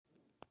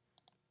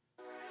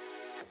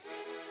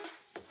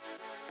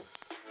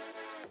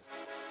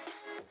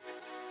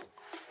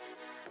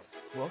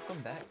welcome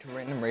back to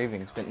Random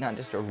Ravings, but not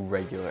just a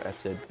regular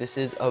episode. This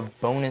is a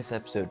bonus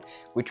episode,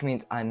 which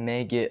means I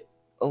may get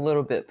a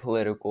little bit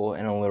political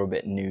and a little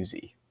bit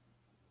newsy.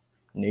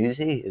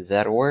 Newsy? Is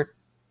that a word?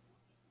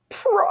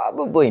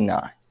 Probably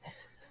not.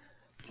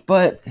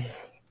 But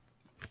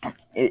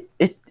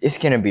it's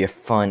going to be a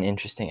fun,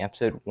 interesting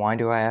episode. Why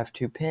do I have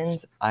two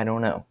pins? I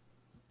don't know.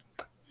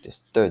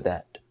 Just throw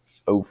that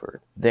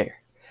over there.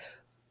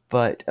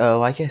 But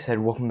like I said,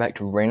 welcome back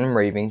to Random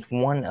Ravings,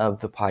 one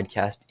of the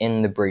podcasts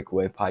in the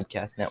Breakaway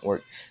Podcast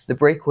Network. The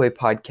Breakaway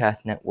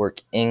Podcast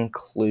Network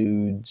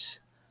includes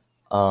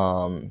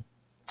Random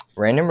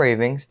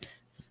Ravings,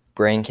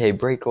 Brain K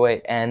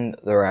Breakaway, and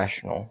The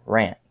Rational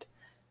Rant.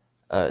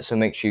 So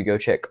make sure you go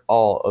check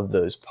all of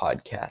those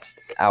podcasts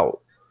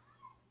out.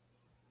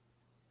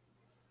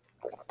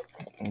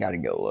 Gotta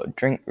get a little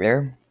drink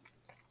there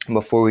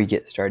before we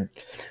get started.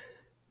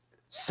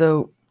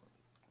 So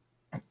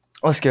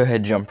let's go ahead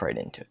and jump right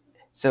into it.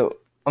 So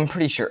I'm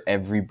pretty sure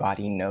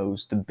everybody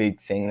knows the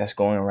big thing that's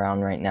going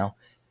around right now.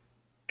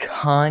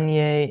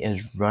 Kanye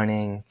is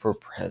running for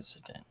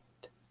president.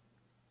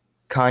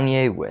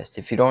 Kanye West.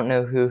 If you don't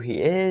know who he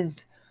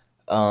is,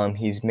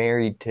 he's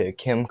married to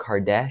Kim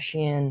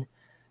Kardashian.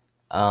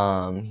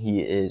 He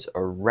is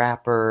a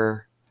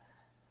rapper.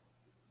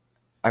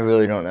 I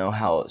really don't know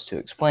how else to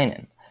explain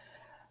him.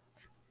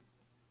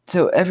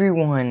 So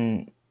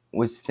everyone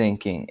was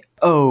thinking,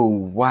 oh,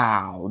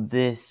 wow,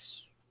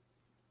 this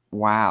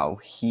is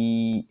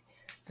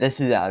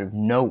out of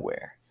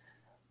nowhere.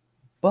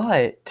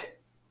 But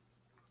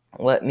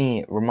let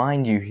me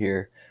remind you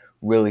here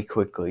really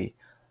quickly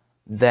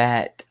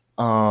that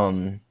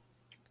Kanye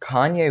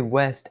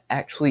West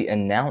actually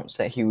announced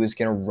that he was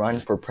going to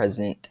run for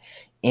president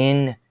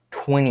in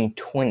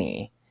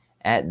 2020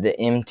 at the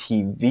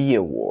MTV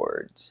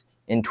Awards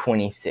in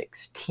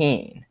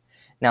 2016.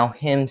 Now,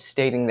 him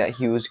stating that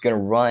he was going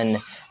to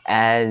run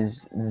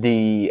as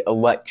the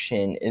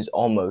election is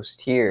almost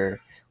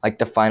here, like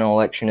the final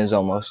election is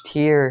almost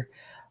here,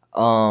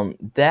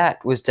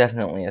 that was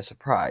definitely a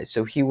surprise.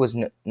 So he was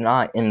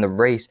not in the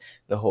race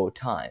the whole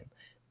time.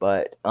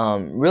 But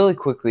really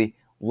quickly,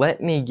 let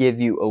me give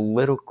you a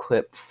little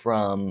clip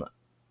from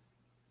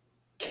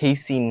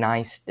Casey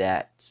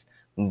Neistat's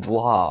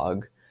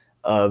vlog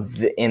of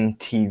the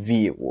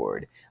MTV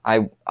Award.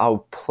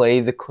 I'll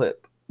play the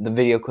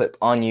video clip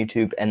on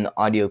YouTube and the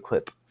audio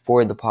clip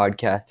for the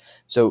podcast.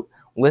 So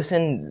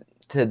listen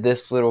to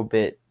this little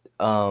bit.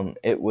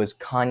 It was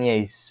part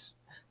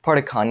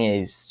of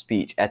Kanye's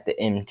speech at the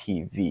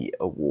MTV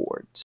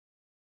Awards.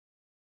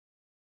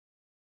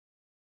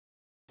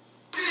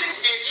 In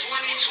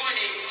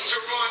 2020 to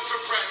run for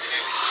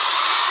president.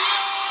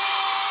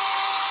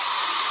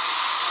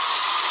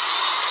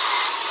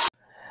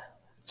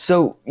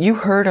 So you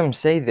heard him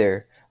say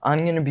there, I'm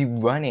going to be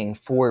running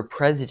for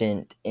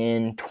president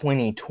in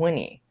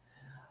 2020.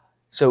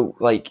 So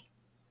like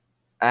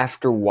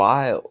after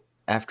 4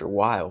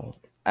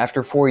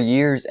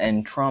 years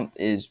and Trump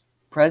is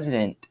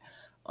president,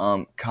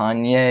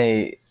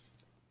 Kanye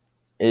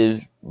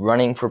is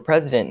running for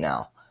president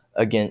now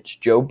against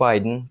Joe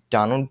Biden,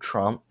 Donald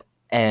Trump,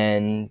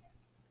 and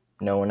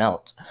no one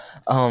else.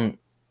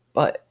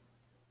 But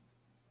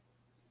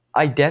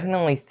I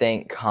definitely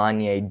think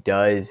Kanye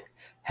does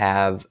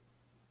have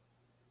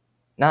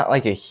not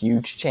like a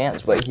huge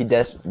chance, but he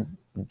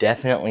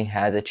definitely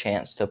has a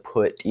chance to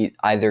put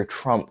either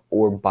Trump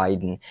or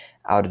Biden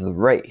out of the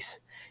race.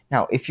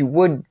 Now, if you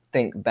would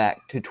think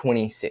back to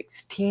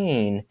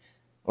 2016,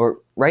 or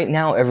right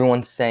now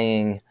everyone's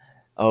saying,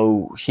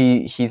 oh,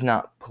 he's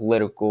not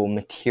political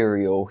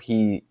material,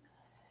 he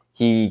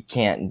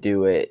can't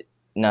do it,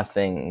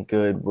 nothing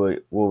good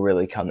will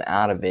really come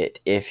out of it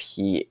if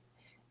he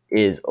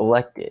is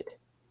elected.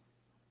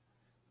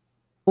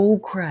 Bull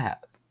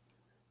crap.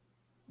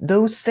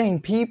 Those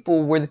same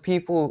people were the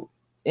people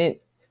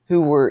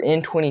who were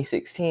in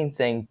 2016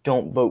 saying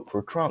don't vote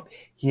for Trump.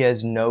 He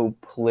has no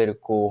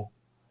political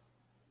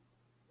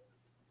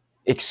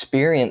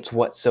experience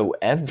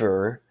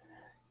whatsoever.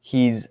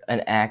 He's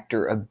an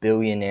actor, a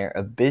billionaire,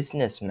 a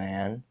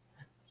businessman.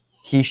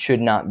 He should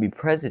not be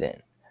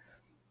president.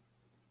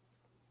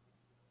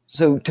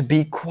 So to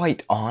be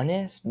quite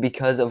honest,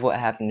 because of what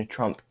happened to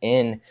Trump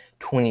in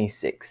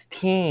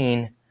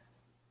 2016,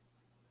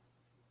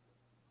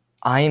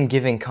 I am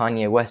giving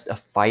Kanye West a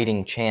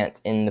fighting chance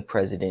in the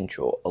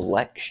presidential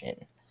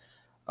election.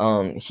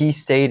 He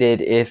stated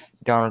if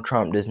Donald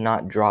Trump does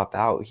not drop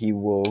out, he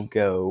will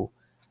go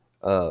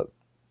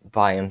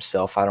by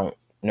himself. I don't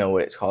know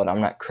what it's called.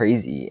 I'm not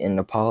crazy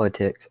into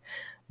politics.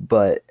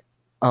 But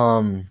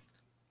to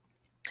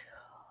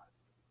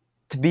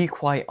be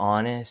quite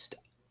honest,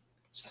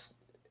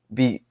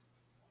 he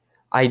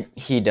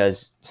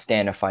does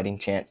stand a fighting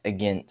chance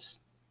against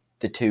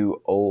the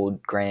two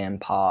old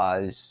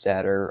grandpas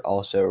that are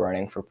also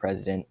running for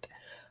president.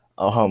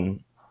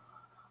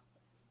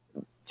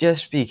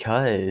 Just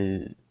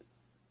because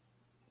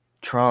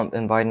Trump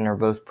and Biden are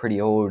both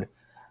pretty old,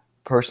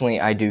 personally,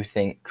 I do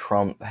think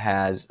Trump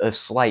has a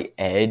slight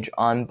edge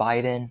on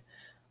Biden.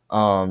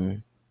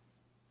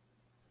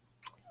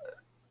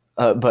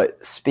 But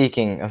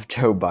speaking of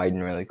Joe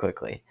Biden really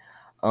quickly,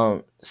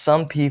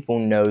 some people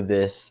know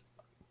this,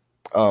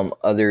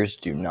 others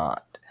do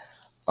not.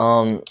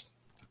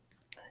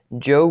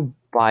 Joe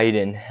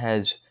Biden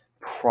has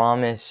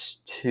promised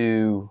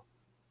to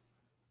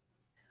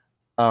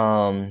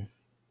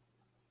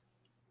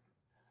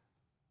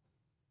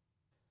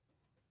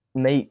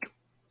make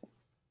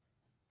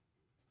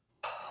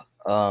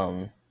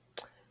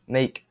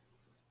make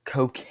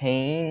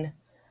cocaine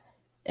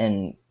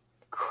and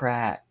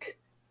crack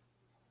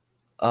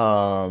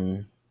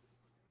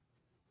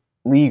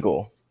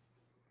legal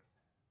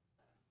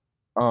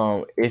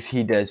if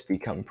he does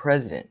become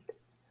president.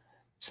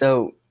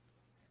 So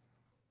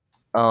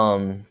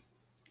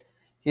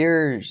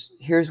here's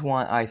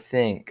why I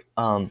think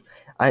Joe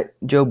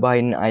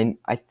Biden,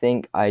 I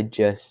think I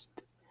just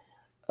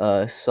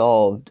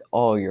solved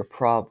all your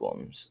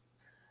problems.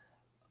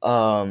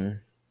 So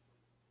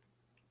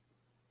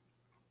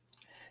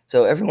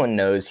everyone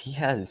knows he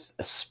has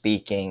a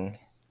speaking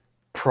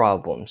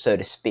problem, so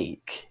to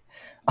speak.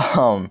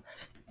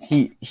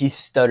 He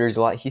stutters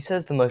a lot. He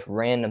says the most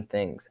random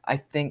things. I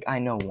think I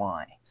know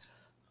why.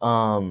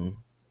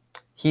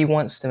 He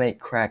wants to make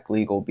crack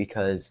legal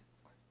because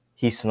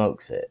he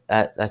smokes it.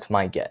 That's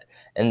my guess.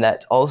 And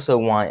that's also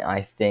why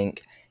I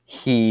think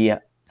he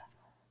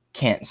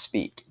can't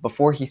speak.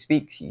 Before he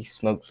speaks, he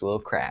smokes a little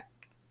crack.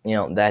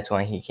 That's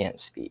why he can't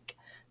speak.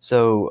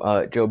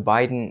 So, Joe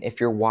Biden, if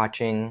you're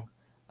watching,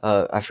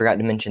 I forgot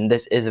to mention,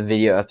 this is a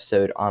video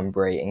episode on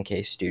Bray and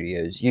K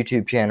Studios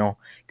YouTube channel.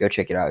 Go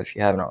check it out if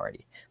you haven't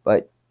already.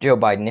 But, Joe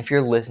Biden, if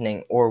you're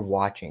listening or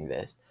watching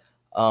this,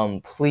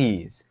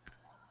 please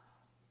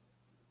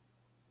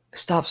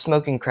stop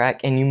smoking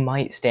crack, and you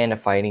might stand a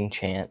fighting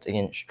chance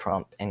against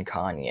Trump and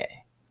Kanye.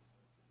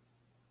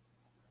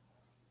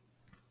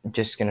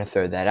 Just gonna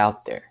throw that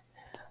out there.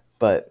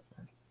 But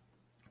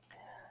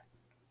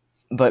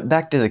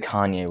back to the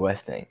Kanye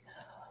West thing.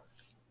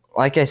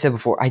 Like I said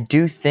before, I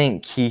do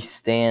think he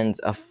stands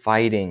a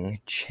fighting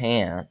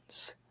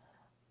chance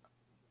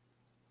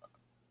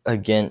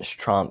against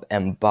Trump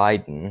and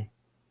Biden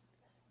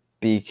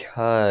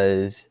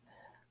because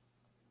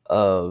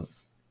of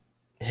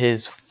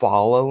his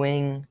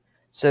following,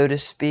 so to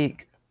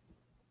speak.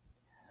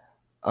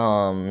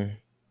 That's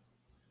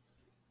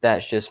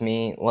just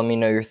me. Let me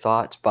know your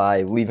thoughts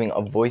by leaving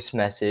a voice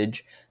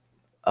message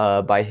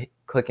by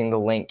clicking the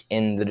link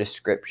in the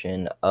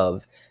description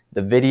of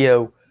the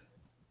video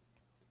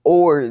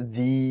or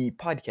the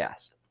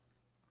podcast.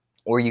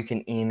 Or you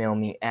can email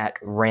me at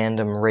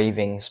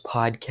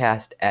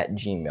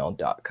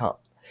randomravingspodcast@gmail.com.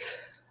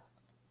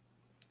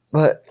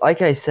 But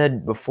like I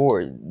said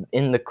before,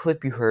 in the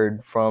clip you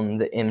heard from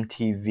the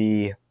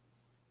MTV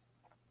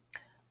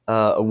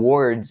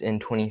Awards in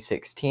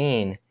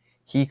 2016,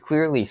 he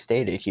clearly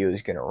stated he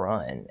was going to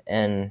run.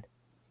 And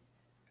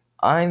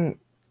I'm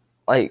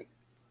like,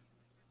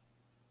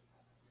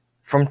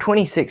 from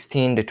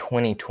 2016 to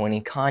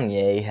 2020,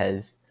 Kanye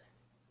has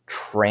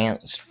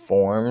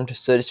transformed,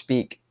 so to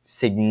speak,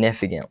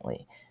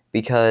 significantly.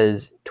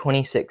 Because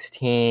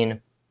 2016,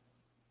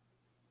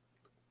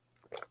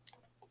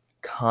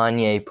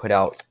 Kanye put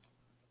out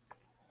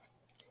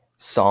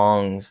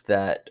songs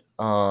that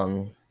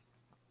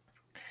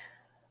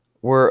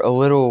were a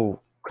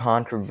little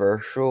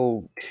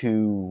controversial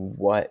to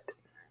what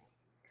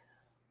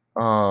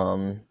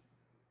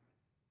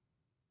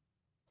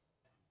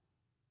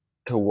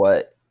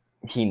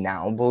he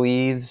now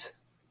believes.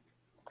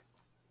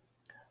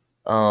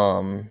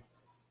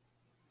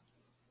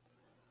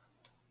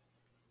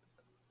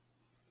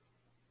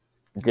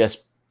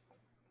 Just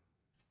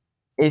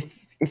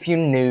if you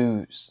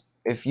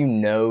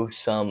know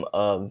some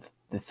of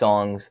the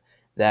songs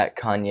that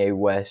Kanye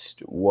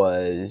West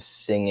was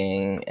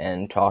singing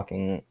and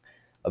talking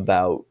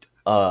about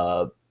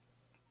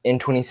in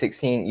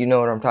 2016, you know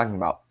what I'm talking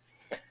about.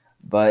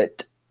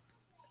 But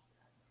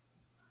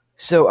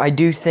so I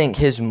do think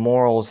his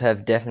morals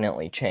have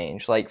definitely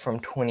changed, like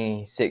from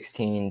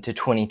 2016 to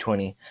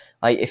 2020.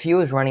 Like if he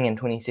was running in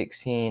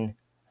 2016,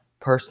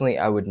 personally,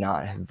 I would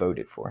not have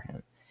voted for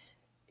him.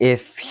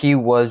 If he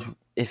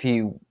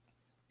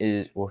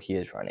is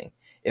running.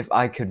 If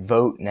I could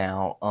vote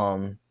now,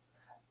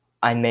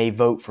 I may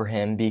vote for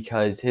him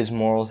because his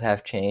morals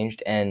have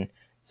changed and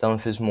some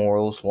of his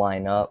morals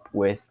line up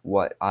with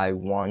what I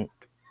want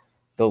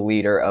the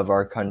leader of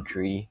our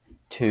country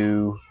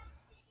to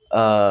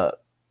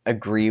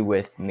agree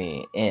with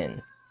me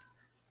in,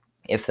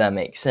 if that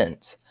makes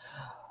sense.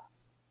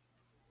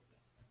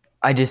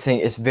 I just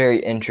think it's very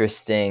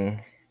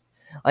interesting.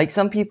 Like,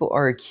 some people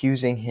are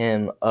accusing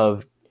him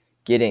of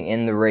getting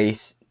in the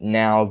race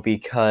now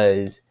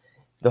because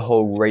the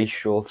whole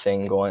racial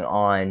thing going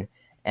on,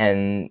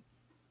 and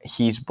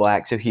he's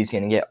black, so he's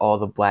going to get all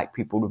the black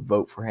people to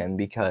vote for him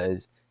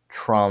because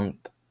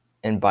Trump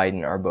and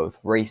Biden are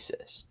both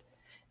racist.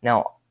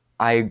 Now,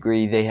 I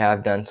agree they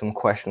have done some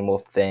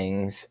questionable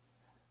things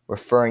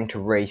referring to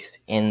race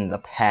in the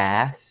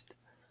past.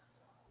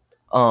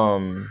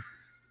 I'm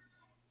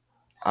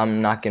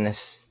not going to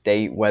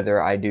state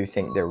whether I do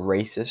think they're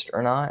racist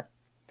or not,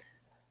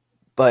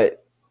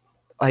 But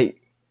like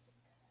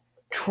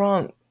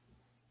Trump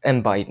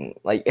and Biden,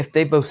 like if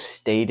they both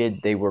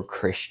stated they were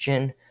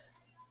Christian,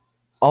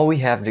 all we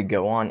have to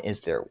go on is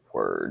their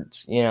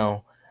words, you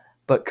know.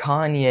 But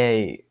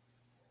Kanye,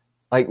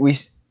 like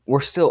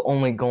we're still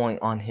only going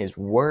on his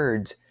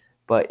words.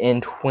 But in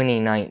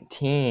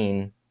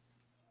 2019,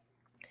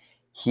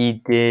 he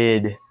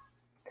did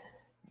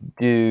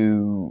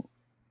do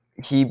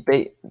he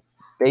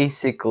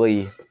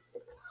basically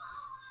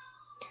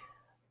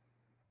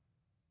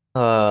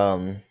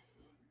um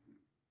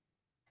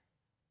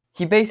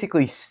he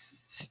basically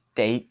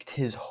staked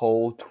his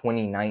whole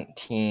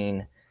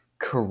 2019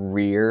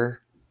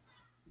 career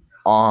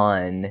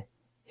on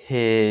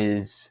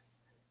his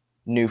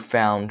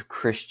newfound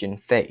Christian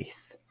faith.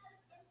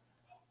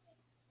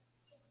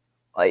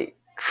 Like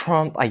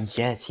Trump, I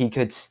guess he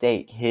could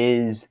stake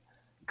his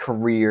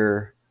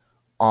career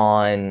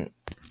on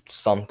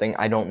something,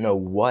 I don't know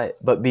what,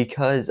 but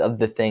because of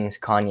the things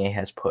Kanye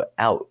has put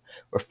out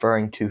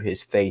referring to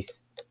his faith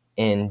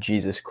in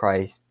Jesus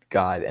Christ,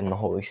 God, and the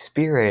Holy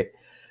Spirit,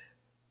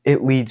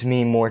 it leads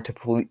me more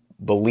to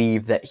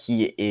believe that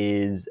he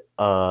is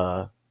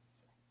a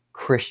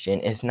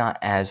Christian. It's not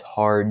as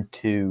hard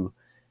to.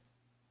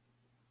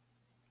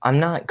 I'm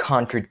not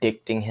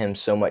contradicting him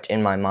so much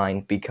in my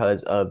mind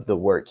because of the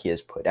work he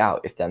has put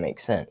out, if that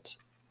makes sense.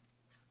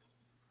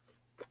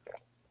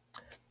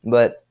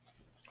 But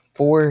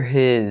for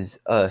his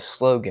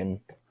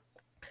slogan,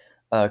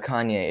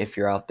 Kanye, if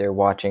you're out there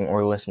watching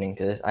or listening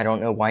to this, I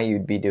don't know why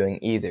you'd be doing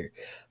either,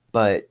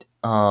 but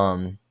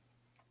I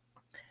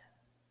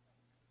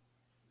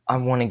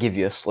want to give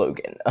you a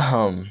slogan.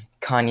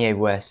 Kanye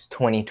West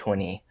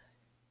 2020.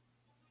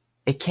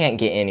 It can't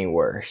get any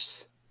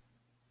worse,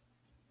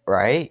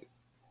 right?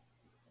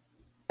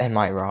 Am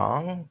I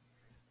wrong?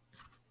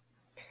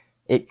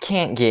 It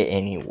can't get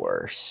any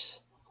worse.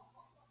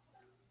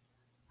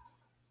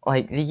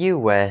 Like the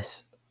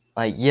US,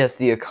 like yes,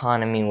 the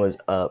economy was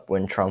up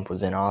when Trump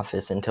was in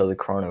office until the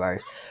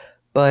coronavirus,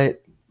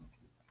 but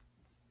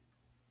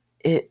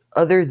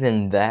other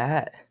than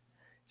that,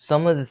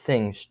 some of the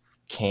things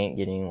can't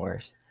get any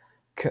worse.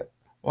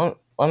 Let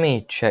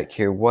me check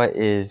here. What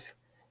is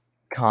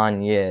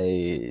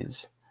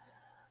Kanye's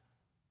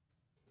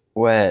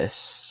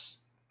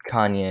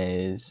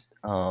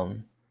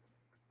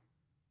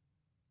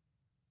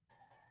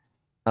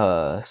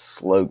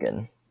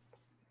slogan?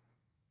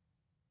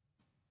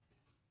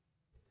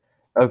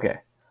 Okay.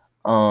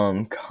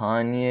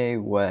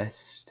 Kanye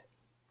West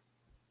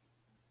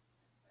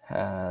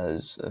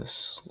has a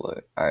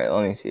slogan. Alright,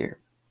 let me see here.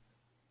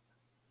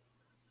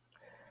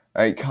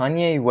 Alright,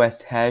 Kanye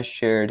West has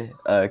shared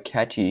a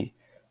catchy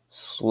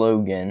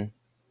slogan.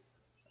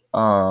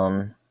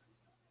 Some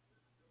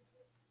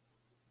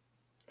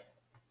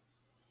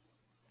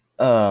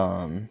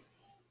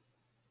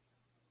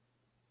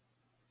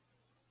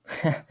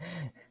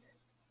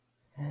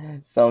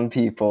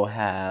people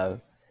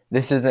have.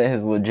 This isn't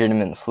his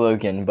legitimate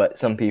slogan, but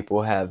some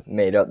people have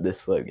made up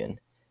this slogan.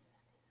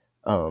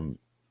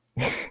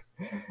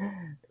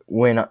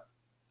 When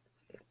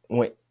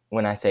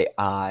I say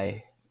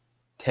I,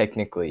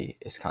 technically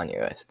it's Kanye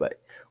West,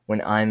 but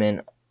when I'm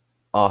in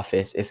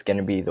office, it's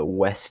gonna be the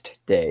worst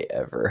day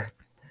ever.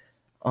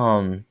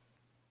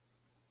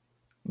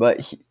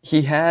 But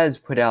he has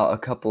put out a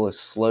couple of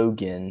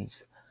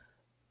slogans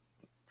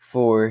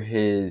for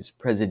his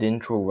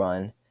presidential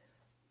run,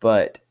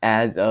 but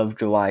as of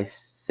July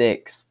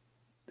 6th,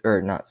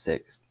 or not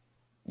 6th,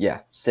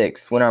 yeah,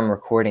 6th, when I'm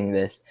recording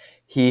this,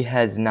 he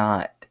hasn't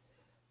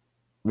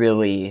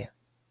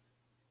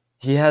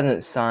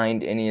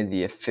signed any of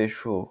the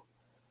official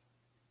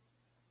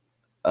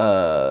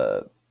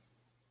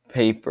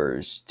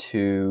papers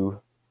to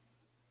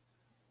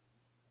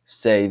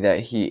say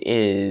that he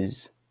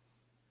is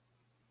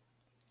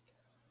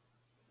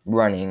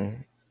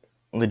running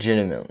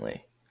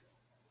legitimately.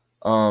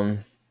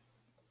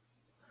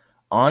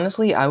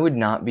 Honestly, I would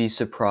not be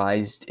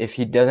surprised if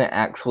he doesn't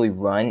actually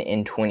run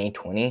in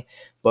 2020,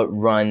 but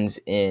runs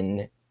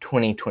in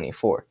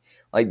 2024.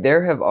 Like,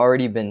 there have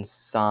already been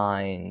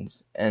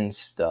signs and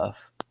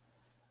stuff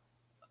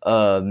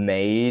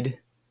made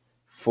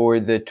for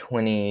the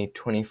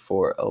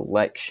 2024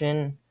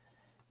 election,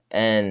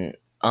 and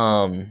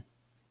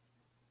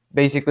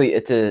basically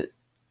it's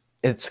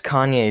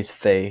Kanye's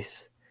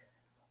face.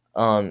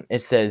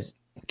 It says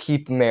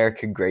 "Keep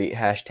America Great"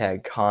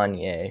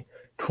 #Kanye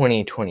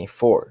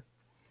 2024.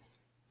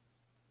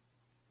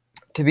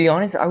 To be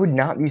honest, I would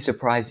not be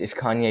surprised if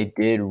Kanye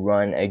did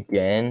run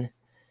again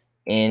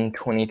in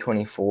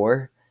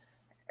 2024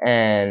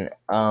 and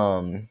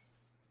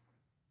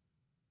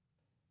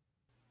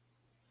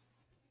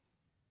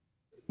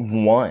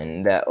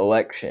won that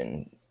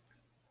election.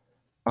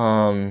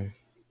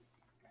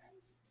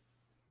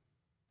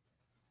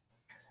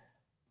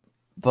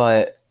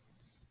 But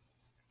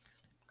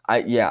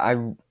I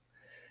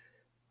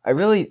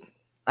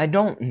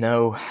don't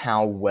know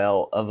how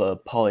well of a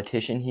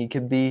politician he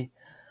could be.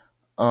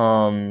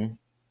 Like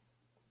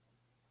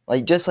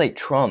just like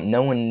Trump,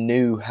 no one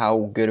knew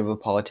how good of a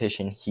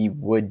politician he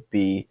would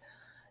be,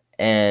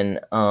 and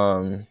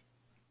no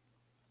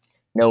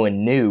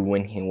one knew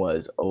when he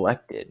was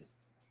elected.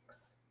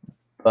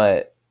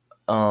 But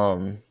yeah.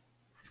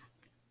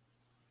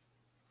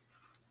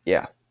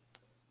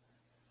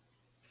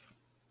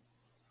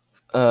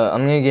 I'm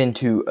gonna get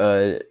into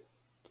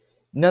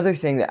another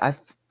thing that I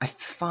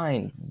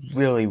find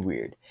really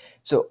weird.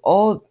 So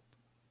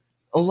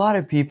a lot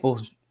of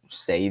people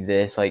say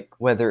this, like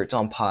whether it's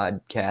on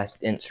podcast,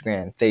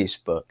 Instagram,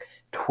 Facebook,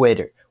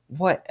 Twitter,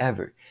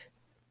 whatever.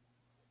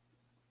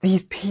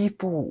 These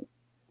people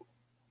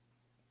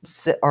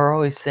are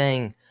always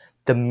saying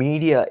the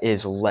media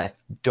is left.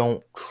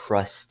 Don't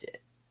trust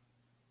it.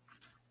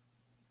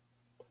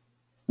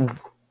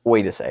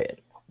 Wait a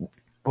second.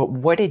 But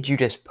what did you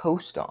just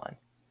post on?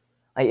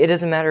 Like, it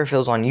doesn't matter if it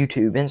was on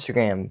YouTube,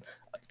 Instagram,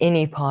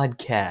 any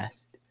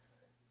podcast.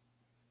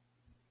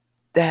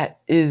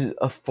 That is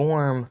a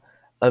form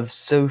of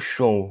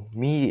social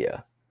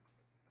media.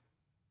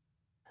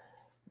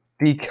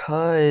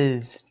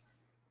 Because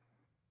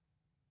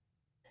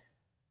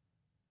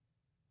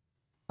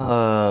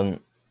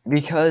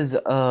because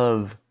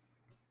of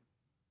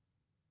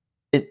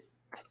it's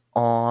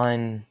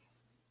on.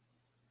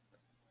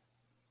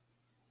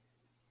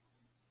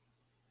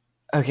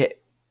 Okay,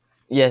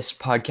 yes,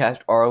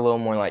 podcasts are a little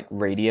more like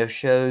radio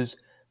shows,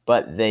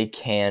 but they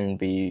can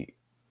be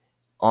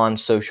on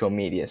social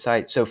media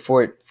sites. So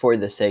for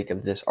the sake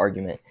of this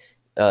argument,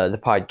 the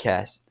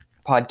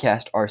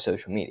podcast are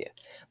social media,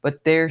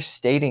 but they're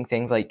stating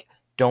things like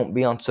don't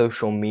be on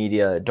social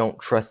media, don't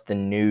trust the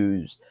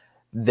news.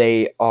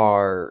 They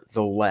are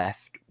the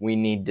left. We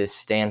need to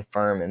stand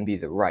firm and be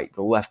the right.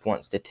 The left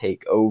wants to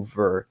take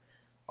over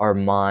our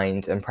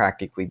minds and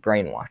practically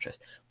brainwash us.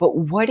 But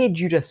what did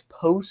you just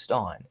post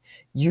on?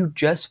 You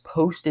just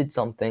posted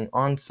something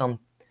on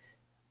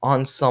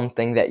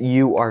something that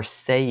you are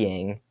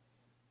saying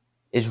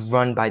is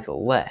run by the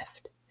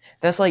left.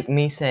 That's like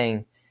me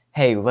saying,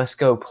 hey, let's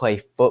go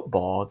play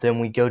football, then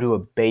we go to a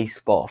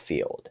baseball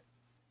field.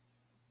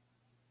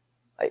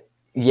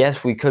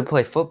 Yes, we could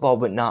play football,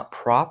 but not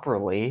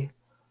properly.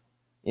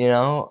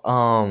 That's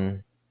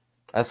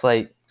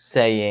like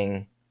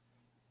saying,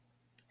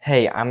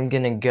 hey, I'm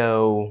gonna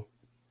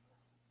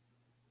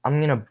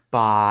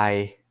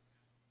buy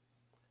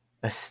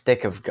a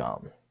stick of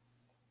gum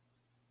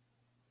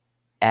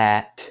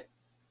at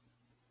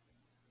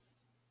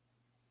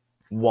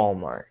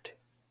Walmart,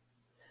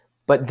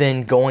 but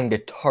then going to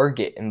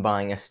Target and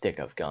buying a stick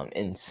of gum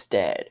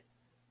instead.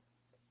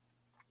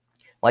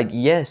 Like,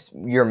 yes,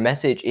 your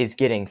message is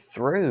getting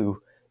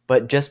through,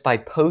 but just by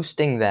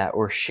posting that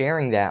or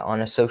sharing that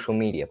on a social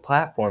media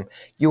platform,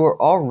 you are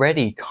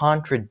already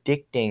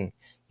contradicting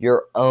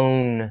your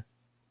own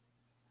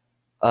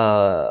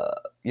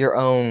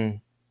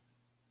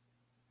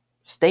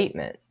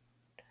statement.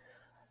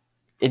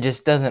 It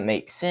just doesn't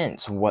make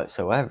sense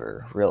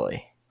whatsoever,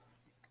 really.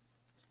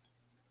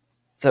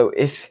 So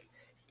if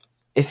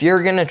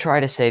you're gonna try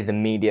to say the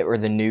media or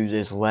the news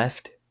is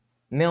left,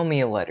 mail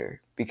me a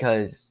letter,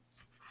 because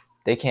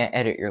they can't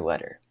edit your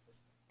letter.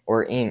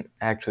 Or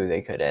actually,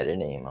 they could edit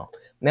an email.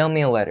 Mail me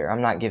a letter.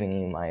 I'm not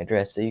giving you my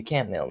address, so you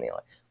can't mail me a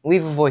letter.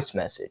 Leave a voice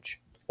message.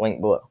 Link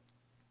below.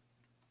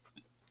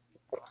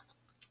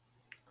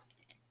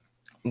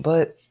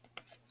 But,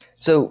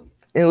 so,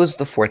 it was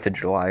the 4th of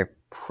July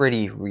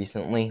pretty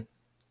recently.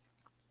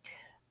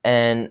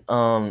 And,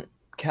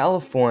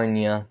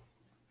 California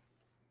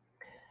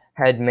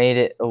had made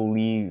it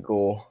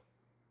illegal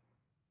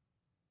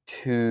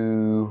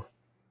to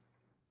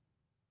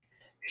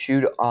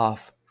shoot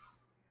off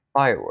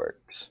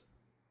fireworks.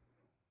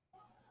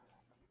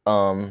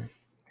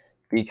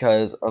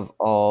 Because of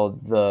all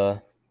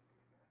the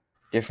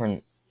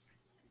different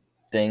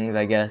things,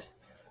 I guess.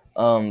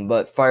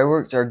 But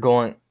fireworks are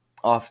going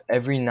off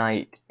every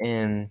night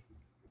in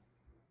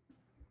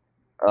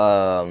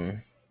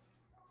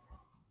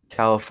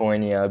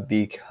California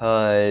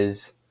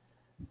because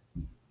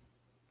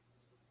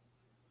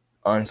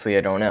honestly,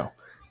 I don't know.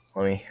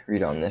 Let me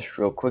read on this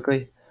real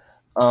quickly.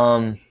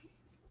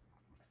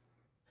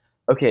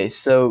 Okay,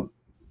 so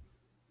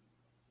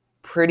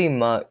pretty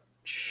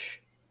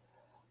much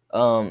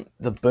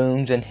the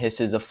booms and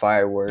hisses of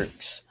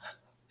fireworks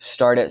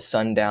start at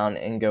sundown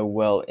and go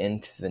well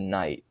into the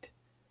night.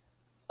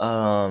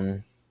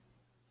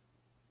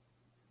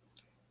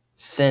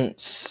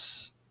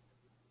 Since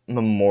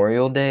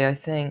Memorial Day, I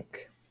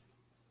think.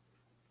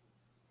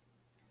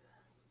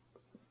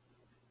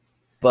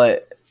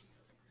 But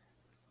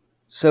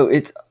so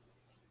it's,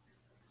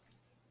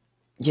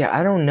 yeah,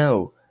 I don't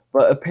know,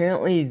 but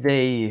apparently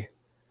they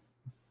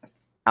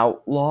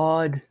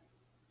outlawed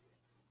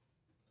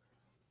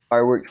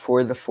fireworks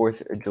for the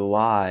 4th of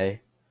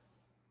July.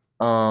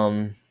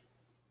 One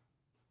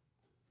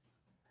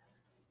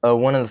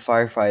of the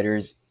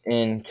firefighters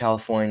in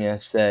California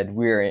said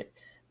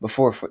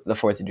before the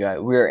 4th of July,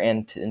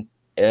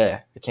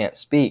 I can't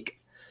speak.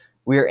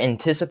 We are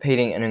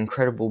anticipating an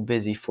incredible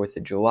busy 4th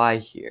of July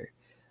here.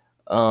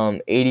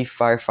 80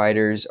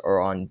 firefighters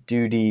are on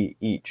duty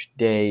each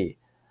day.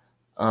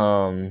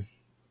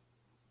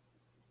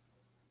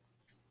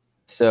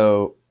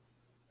 So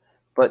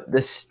but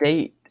the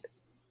state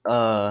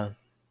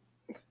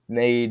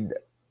made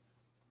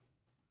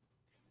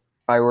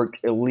fireworks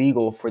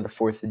illegal for the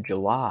 4th of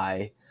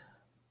July.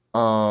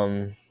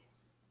 But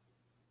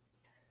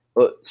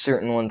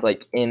certain ones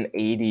like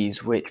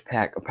M80s, which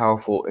pack a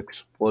powerful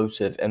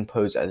explosive and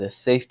pose as a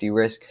safety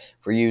risk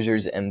for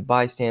users and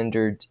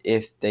bystanders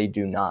if they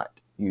do not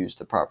use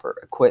the proper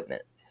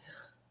equipment.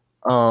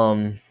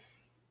 But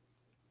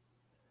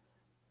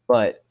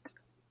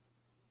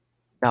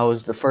that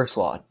was the first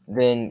law.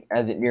 Then,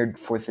 as it neared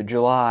 4th of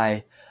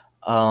July,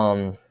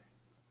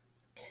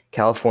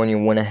 California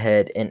went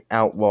ahead and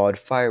outlawed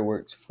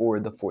fireworks for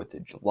the 4th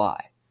of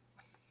July.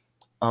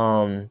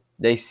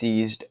 They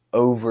seized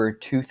over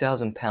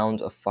 2,000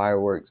 pounds of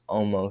fireworks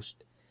almost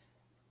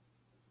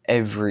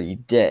every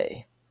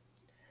day.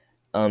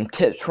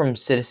 Tips from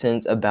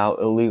citizens about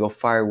illegal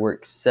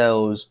fireworks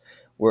sales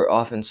were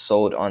often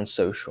sold on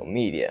social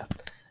media.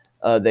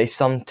 They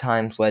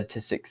sometimes led to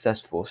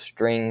successful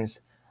strings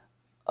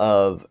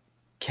of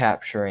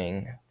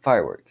capturing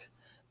fireworks.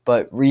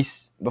 But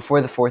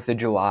before the 4th of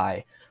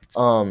July,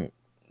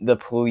 the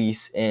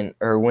police in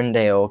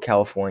Irwindale,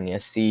 California,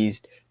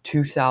 seized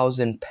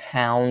 2,000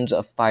 pounds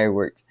of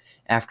fireworks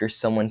after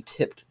someone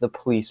tipped the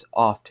police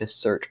off to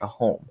search a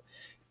home.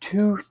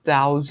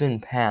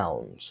 2,000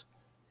 pounds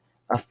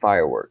of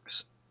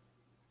fireworks.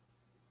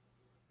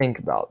 Think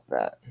about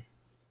that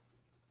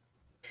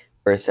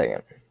for a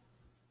second.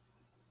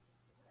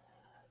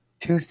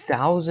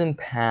 2,000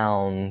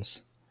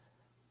 pounds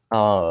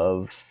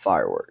of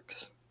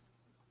fireworks.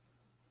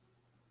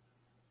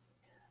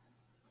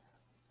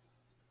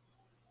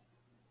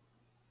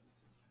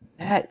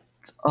 That's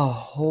a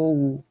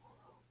whole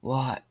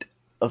lot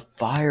of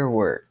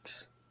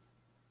fireworks.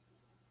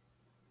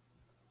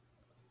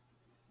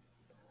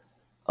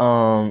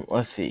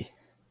 Let's see.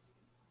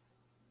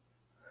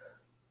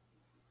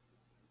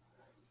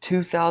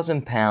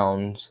 2,000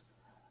 pounds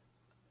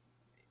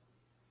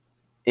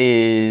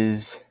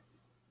is,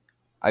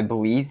 I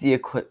believe, the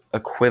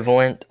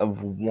equivalent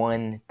of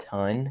 1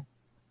 ton.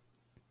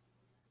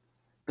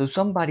 So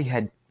somebody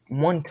had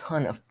 1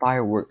 ton of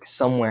fireworks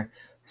somewhere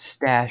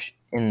stashed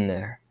in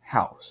their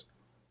house.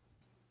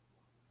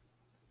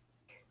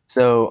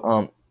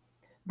 So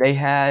they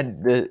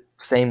had the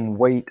same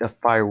weight of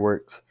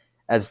fireworks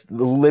as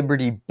the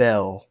Liberty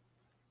Bell.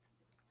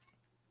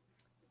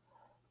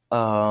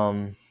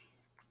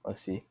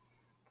 Let's see.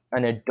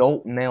 An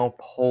adult male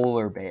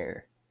polar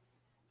bear,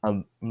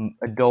 an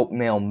adult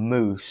male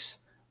moose,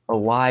 a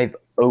live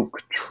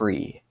oak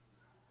tree,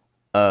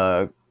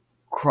 a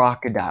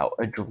crocodile,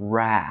 a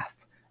giraffe,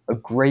 a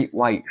great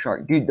white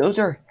shark. Dude, those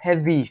are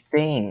heavy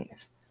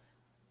things.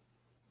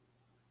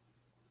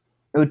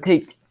 It would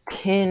take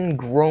 10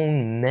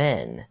 grown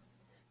men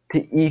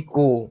to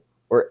equal,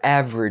 or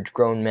average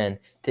grown men,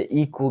 to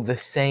equal the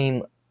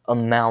same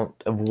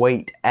amount of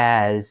weight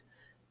as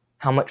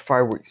how much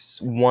fireworks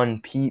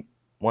one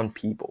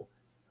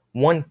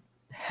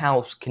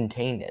house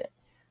contained in it.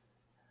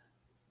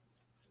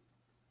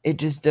 It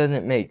just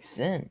doesn't make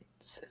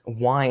sense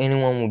why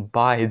anyone would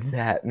buy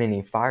that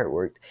many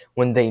fireworks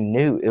when they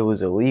knew it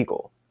was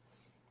illegal.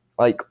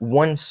 Like,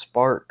 one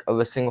spark of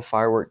a single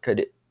firework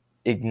could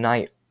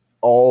ignite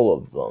all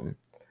of them.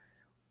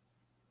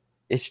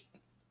 It's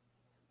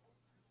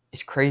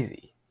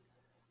crazy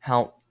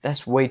how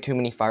that's way too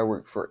many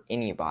fireworks for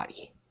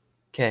anybody.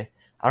 Okay,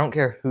 I don't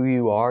care who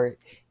you are.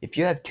 If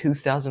you have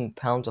 2,000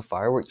 pounds of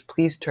fireworks,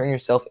 please turn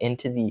yourself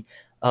into the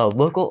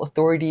local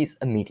authorities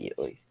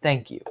immediately.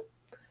 Thank you.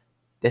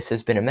 This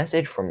has been a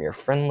message from your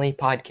friendly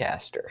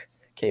podcaster,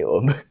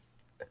 Caleb.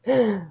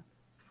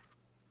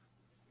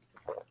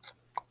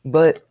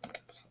 But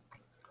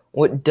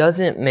what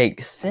doesn't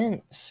make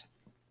sense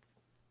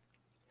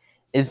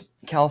is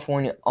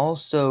California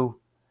also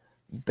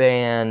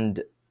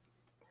banned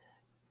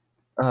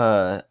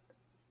what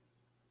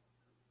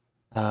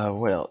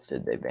else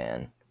did they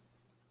ban?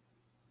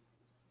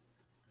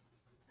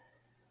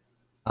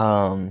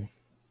 What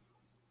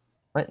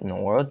in the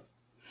world?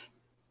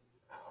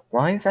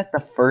 Why is that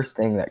the first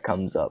thing that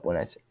comes up when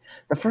I search?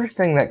 The first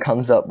thing that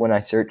comes up when I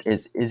search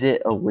is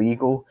it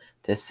illegal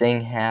to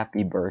sing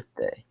happy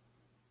birthday?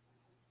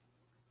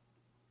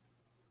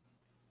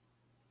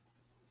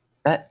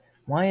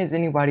 Why is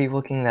anybody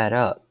looking that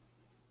up?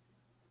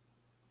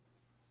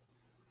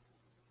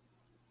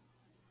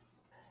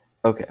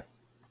 Okay.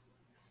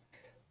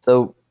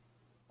 So,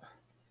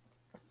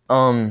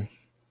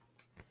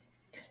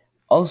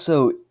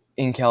 also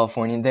in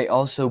California, they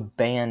also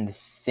banned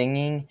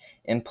singing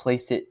in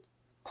places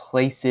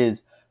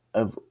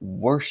of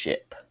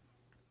worship,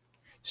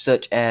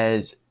 such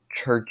as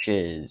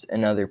churches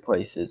and other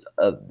places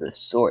of the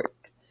sort,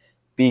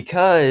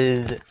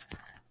 because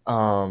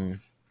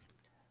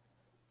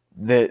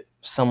that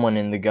someone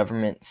in the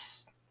government,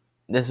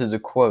 this is a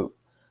quote,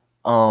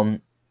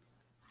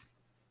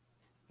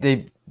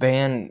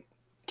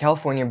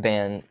 California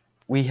banned,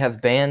 we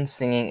have banned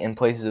singing in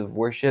places of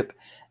worship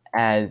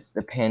as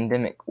the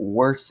pandemic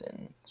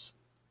worsens.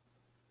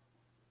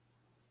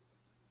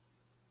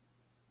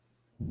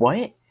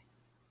 What?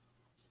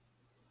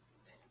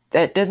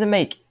 That doesn't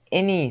make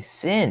any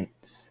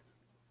sense.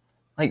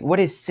 Like, what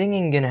is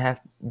singing gonna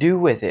have to do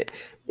with it?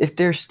 If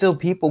there's still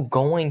people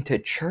going to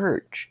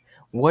church,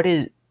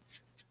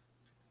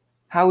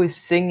 how is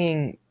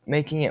singing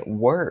making it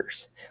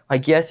worse?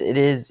 Like, yes, it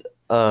is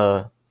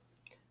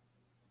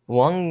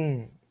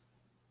lung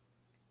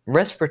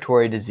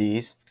respiratory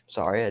disease.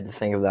 Sorry, I had to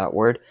think of that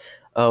word.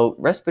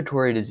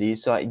 Respiratory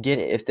disease. So I get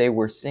it. If they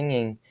were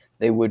singing,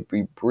 they would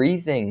be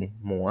breathing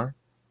more,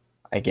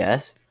 I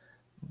guess.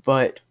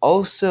 But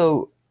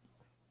also,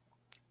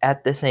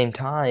 at the same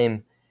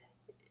time,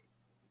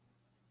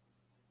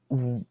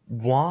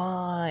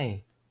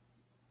 why?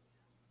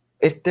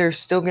 If they're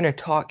still going to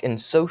talk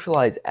and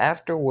socialize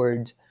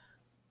afterwards,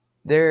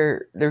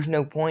 there's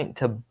no point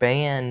to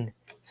ban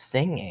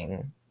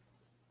singing.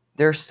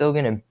 They're still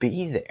going to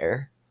be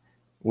there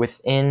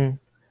within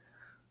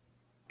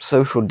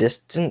social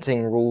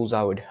distancing rules,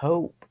 I would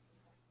hope.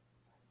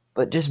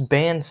 But just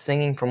ban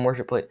singing from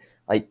worship play.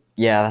 Like,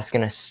 yeah, that's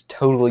going to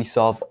totally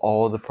solve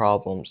all the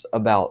problems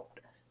about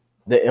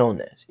the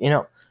illness.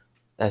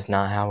 That's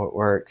not how it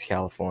works,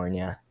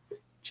 California.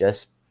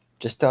 Just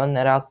throwing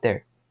that out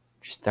there.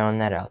 Just throwing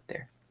that out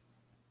there.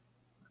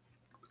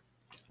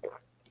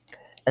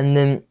 And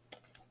then,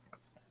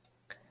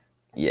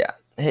 yeah,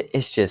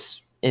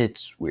 it's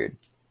weird.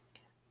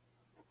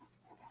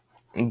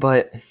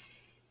 But,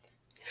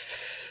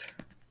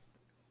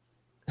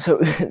 so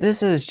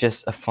this is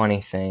just a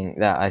funny thing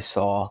that I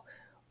saw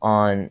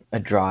on a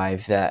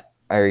drive that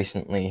I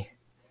recently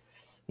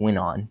went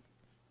on.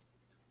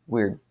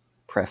 Weird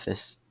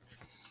preface.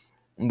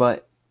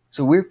 But,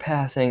 so we're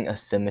passing a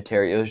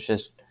cemetery. It was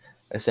just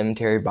a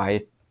cemetery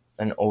by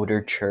an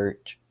older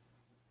church.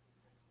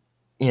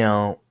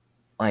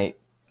 Like,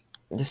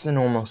 just a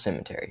normal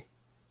cemetery.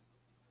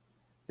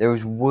 There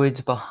was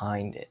woods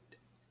behind it.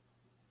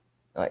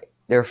 Like,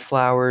 there are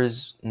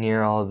flowers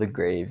near all the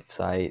grave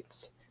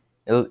sites.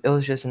 It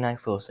was just a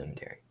nice little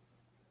cemetery.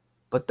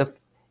 But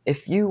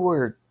if you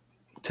were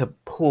to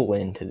pull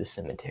into the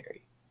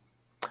cemetery,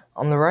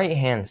 on the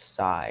right-hand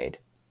side,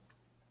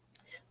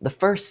 the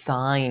first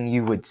sign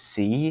you would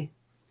see,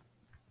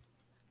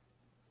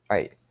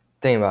 right,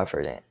 think about it for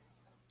a second.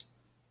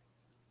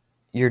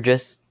 You're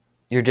just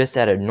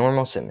at a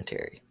normal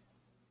cemetery.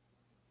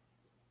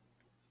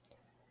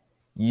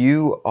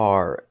 You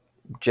are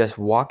just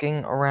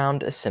walking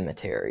around a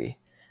cemetery.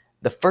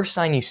 The first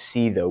sign you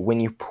see, though,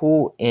 when you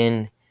pull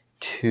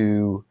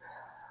into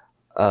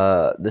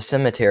the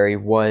cemetery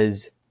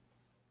was,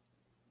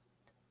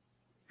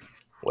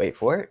 wait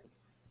for it,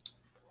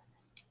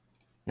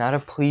 not a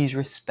please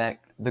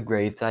respect the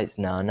grave sites.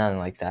 No, nothing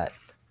like that.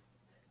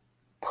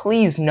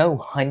 Please no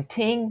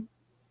hunting.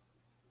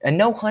 A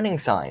no hunting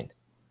sign.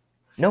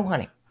 No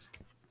hunting.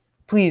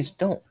 Please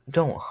don't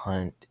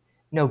hunt.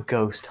 No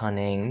ghost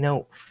hunting.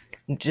 No,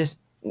 just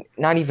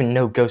not even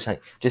no ghost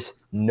hunting. Just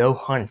no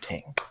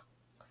hunting.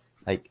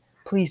 Like,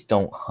 please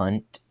don't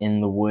hunt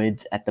in the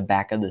woods at the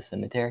back of the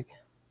cemetery.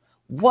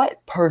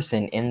 What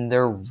person in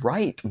their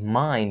right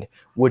mind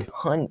would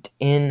hunt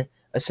in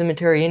a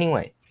cemetery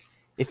anyway?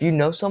 If you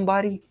know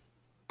somebody,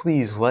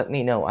 please let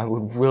me know. I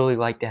would really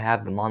like to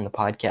have them on the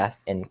podcast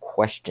and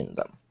question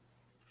them.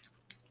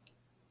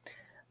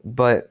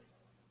 But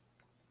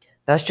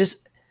that's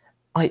just,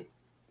 like,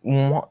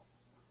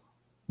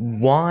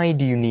 why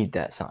do you need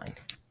that sign?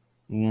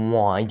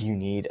 Why do you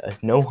need a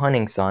no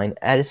hunting sign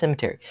at a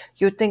cemetery?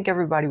 You would think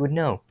everybody would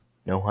know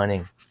no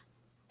hunting.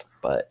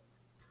 But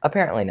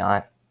apparently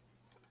not.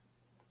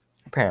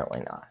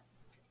 Apparently not.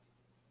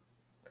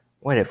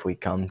 What if we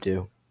come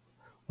to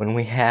when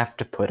we have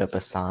to put up a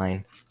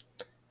sign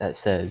that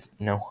says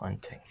no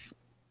hunting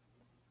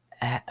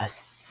at a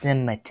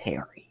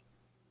cemetery?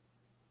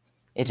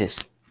 It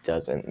just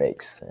doesn't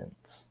make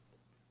sense.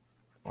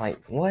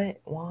 Like, what?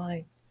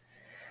 Why?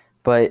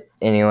 But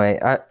anyway,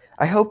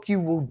 I hope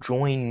you will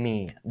join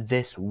me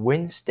this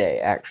Wednesday,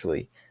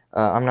 actually.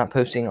 I'm not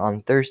posting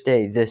on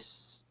Thursday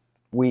this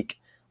week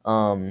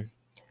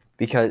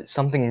because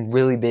something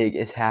really big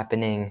is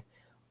happening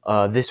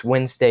this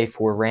Wednesday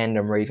for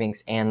Random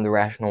Ravings and the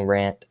Rational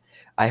Rant.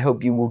 I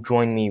hope you will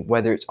join me,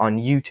 whether it's on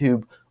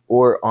YouTube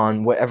or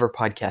on whatever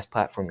podcast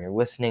platform you're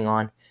listening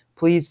on.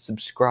 Please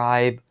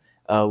subscribe,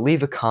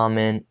 leave a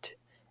comment,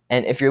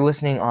 and if you're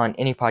listening on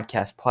any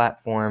podcast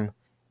platform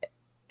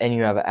and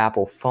you have an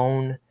Apple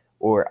phone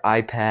or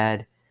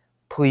iPad,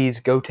 please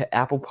go to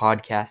Apple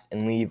Podcasts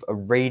and leave a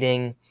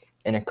rating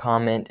and a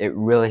comment. It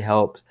really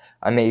helps.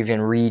 I may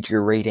even read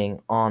your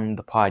rating on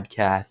the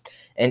podcast.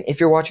 And if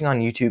you're watching on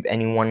YouTube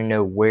and you want to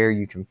know where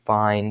you can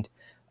find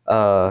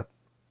the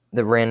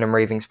Random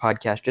Ravings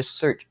podcast,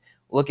 just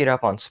look it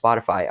up on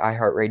Spotify,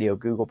 iHeartRadio,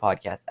 Google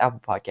Podcast,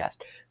 Apple Podcast,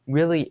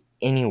 really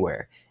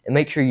anywhere. And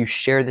make sure you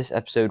share this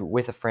episode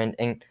with a friend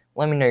and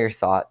let me know your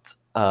thoughts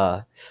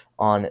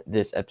on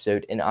this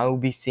episode. And I will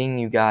be seeing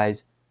you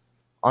guys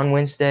on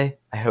Wednesday.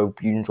 I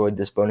hope you enjoyed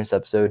this bonus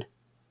episode.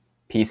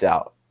 Peace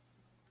out.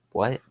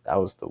 What? That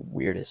was the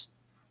weirdest.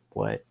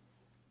 What?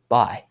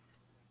 Bye.